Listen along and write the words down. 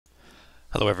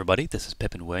Hello everybody, this is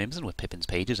Pippin Williamson with Pippin's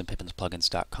Pages and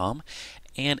Pippin'sPlugins.com,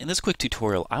 and in this quick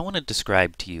tutorial I want to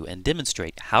describe to you and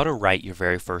demonstrate how to write your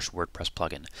very first WordPress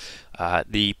plugin.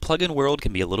 The plugin world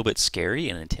can be a little bit scary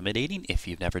and intimidating if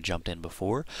you've never jumped in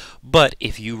before, but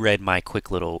if you read my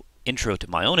quick little intro to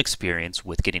my own experience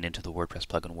with getting into the WordPress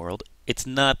plugin world, it's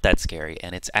not that scary,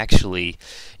 and it's actually,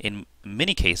 in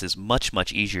many cases, much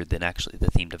easier than actually the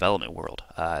theme development world.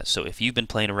 So if you've been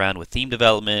playing around with theme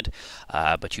development,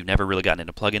 but you've never really gotten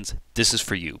into plugins, this is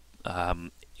for you.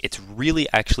 It's really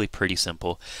actually pretty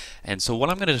simple, and so what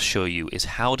I'm going to show you is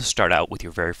how to start out with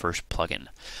your very first plugin.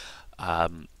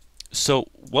 So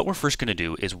what we're first going to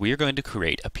do is we're going to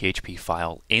create a PHP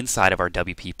file inside of our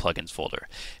WP plugins folder.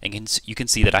 And you can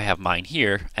see that I have mine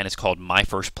here, and it's called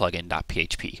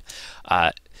myfirstplugin.php.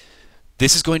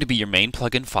 This is going to be your main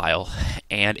plugin file,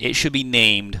 and it should be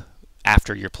named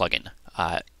after your plugin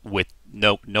with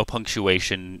no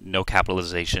punctuation, no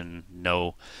capitalization,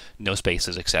 no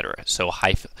spaces, etc. So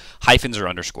hyphens or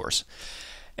underscores.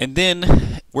 And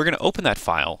then we're going to open that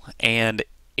file, and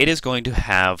it is going to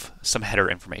have some header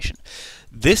information.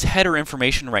 This header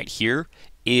information right here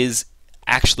is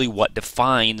actually what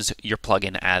defines your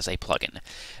plugin as a plugin.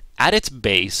 At its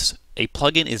base, a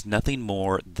plugin is nothing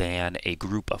more than a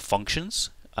group of functions,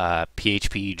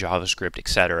 PHP, JavaScript,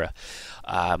 etc.,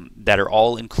 that are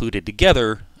all included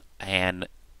together, and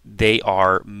they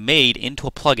are made into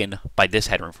a plugin by this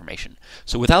header information.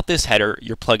 So without this header,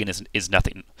 your plugin is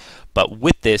nothing, but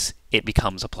with this, it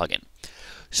becomes a plugin.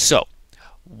 So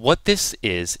what this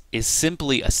is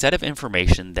simply a set of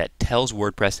information that tells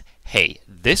WordPress, hey,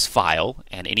 this file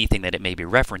and anything that it may be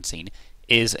referencing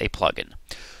is a plugin.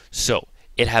 So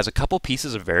it has a couple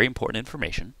pieces of very important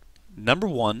information. Number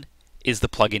one is the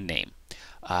plugin name.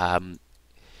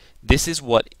 This is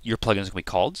what your plugin is going to be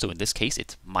called. So in this case,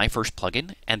 it's My First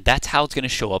Plugin, and that's how it's going to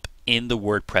show up in the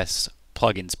WordPress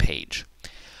plugins page.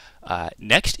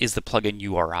 Next is the plugin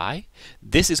URI.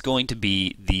 This is going to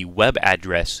be the web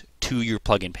address to your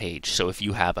plugin page. So if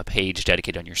you have a page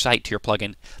dedicated on your site to your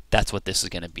plugin, that's what this is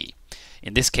going to be.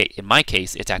 In my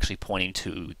case, it's actually pointing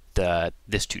to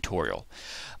this tutorial.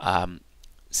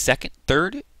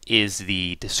 Third is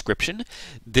the description.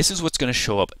 This is what's going to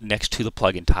show up next to the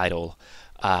plugin title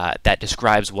that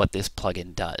describes what this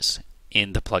plugin does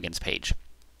in the plugins page.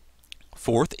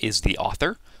 Fourth is the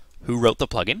author, who wrote the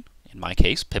plugin. In my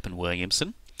case, Pippin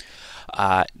Williamson.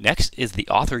 Next is the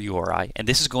author URI, and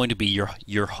this is going to be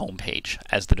your home page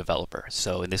as the developer.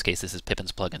 So in this case, this is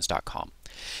Pippin'sPlugins.com.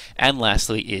 And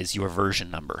lastly is your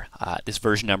version number. This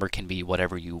version number can be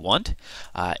whatever you want.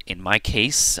 In my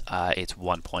case, it's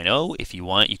 1.0. If you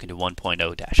want, you can do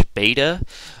 1.0-beta.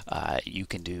 You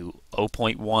can do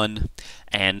 0.1.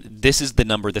 And this is the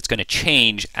number that's going to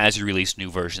change as you release new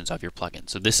versions of your plugin.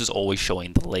 So this is always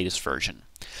showing the latest version.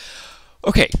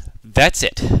 Okay, that's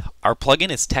it. Our plugin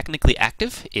is technically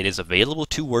active. It is available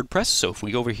to WordPress. So if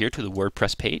we go over here to the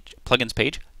WordPress page, plugins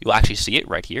page, you'll actually see it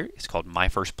right here. It's called My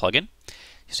First Plugin.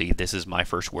 You see, this is my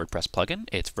first WordPress plugin.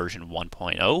 It's version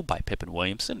 1.0 by Pippin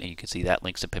Williamson, and you can see that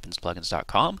links to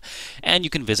Pippin'sPlugins.com, and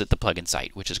you can visit the plugin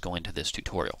site, which is going to this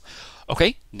tutorial.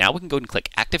 Okay, now we can go and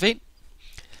click Activate.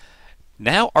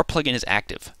 Now our plugin is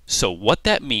active. So what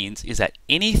that means is that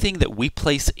anything that we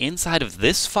place inside of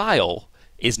this file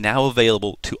is now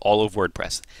available to all of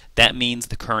WordPress. That means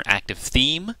the current active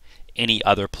theme, any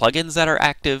other plugins that are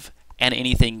active, and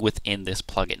anything within this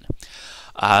plugin.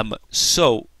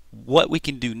 So what we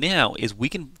can do now is we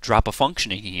can drop a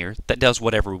function in here that does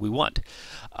whatever we want.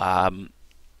 An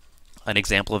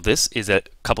example of this is that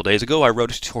a couple days ago I wrote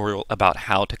a tutorial about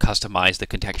how to customize the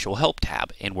contextual help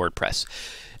tab in WordPress.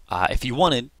 If you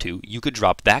wanted to, you could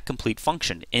drop that complete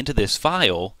function into this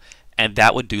file, and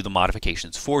that would do the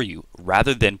modifications for you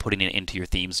rather than putting it into your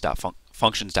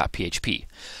themes.functions.php.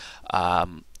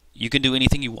 You can do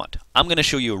anything you want. I'm going to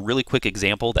show you a really quick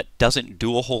example that doesn't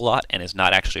do a whole lot and is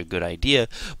not actually a good idea,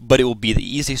 but it will be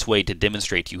the easiest way to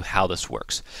demonstrate to you how this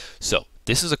works. So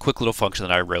this is a quick little function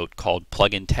that I wrote called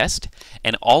plugin test,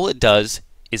 and all it does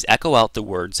is echo out the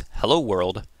words hello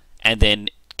world and then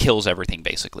kills everything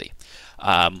basically.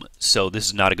 So this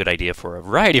is not a good idea for a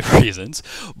variety of reasons,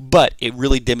 but it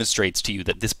really demonstrates to you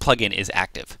that this plugin is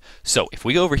active. So if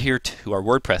we go over here to our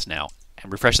WordPress now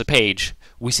and refresh the page,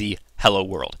 we see hello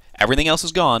world. Everything else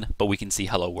is gone, but we can see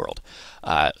hello world.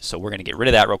 So we're going to get rid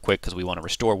of that real quick because we want to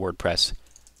restore WordPress,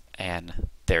 and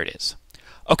there it is.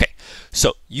 Okay,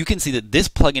 so you can see that this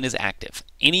plugin is active.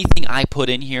 Anything I put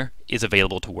in here is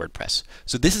available to WordPress.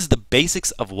 So this is the basics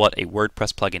of what a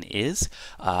WordPress plugin is.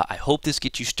 I hope this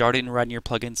gets you started in writing your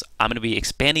plugins. I'm going to be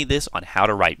expanding this on how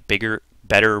to write bigger,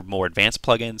 better, more advanced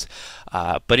plugins.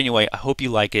 But anyway, I hope you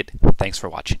like it. Thanks for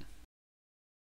watching.